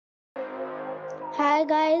Hi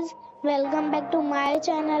guys, welcome back to my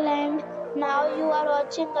channel and now you are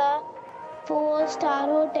watching a 4-star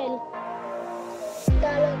hotel.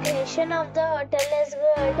 The location of the hotel is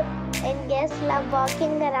good and guests love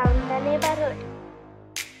walking around the neighborhood.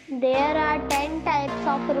 There are 10 types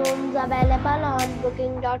of rooms available on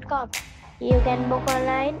booking.com. You can book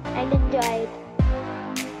online and enjoy it.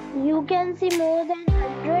 You can see more than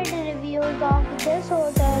 100 reviews of this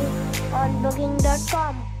hotel on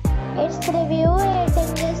booking.com. Its review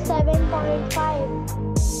rating is 7.5,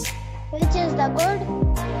 which is the good.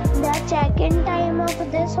 The check-in time of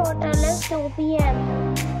this hotel is 2 p.m.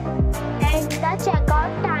 and the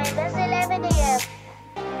checkout time is 11 a.m.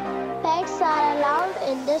 Pets are allowed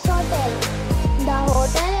in this hotel. The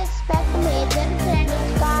hotel expects major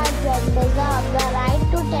credit cards and reserves the right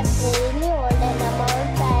to temporarily hold an amount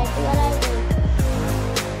prior to arrival.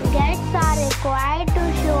 Guests are required to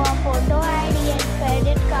show a photo ID and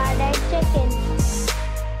credit card at check-in.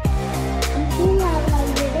 If you have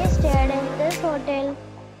already stayed in this hotel,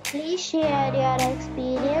 please share your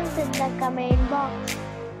experience in the comment box.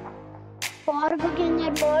 For booking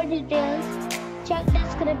and more details, check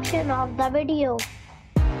description of the video.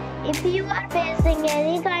 If you are facing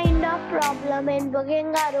any kind of problem in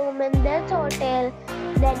booking a room in this hotel,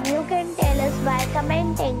 then you can tell us by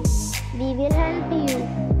commenting. We will help you.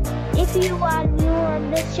 If you are new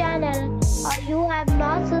on this channel or you have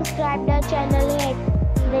not subscribed our channel yet,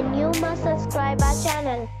 then you must subscribe our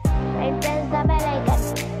channel and press the bell icon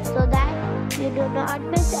so that you do not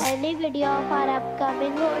miss any video of our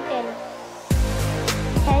upcoming hotel.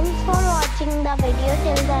 Thanks for watching the video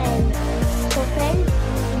till the end.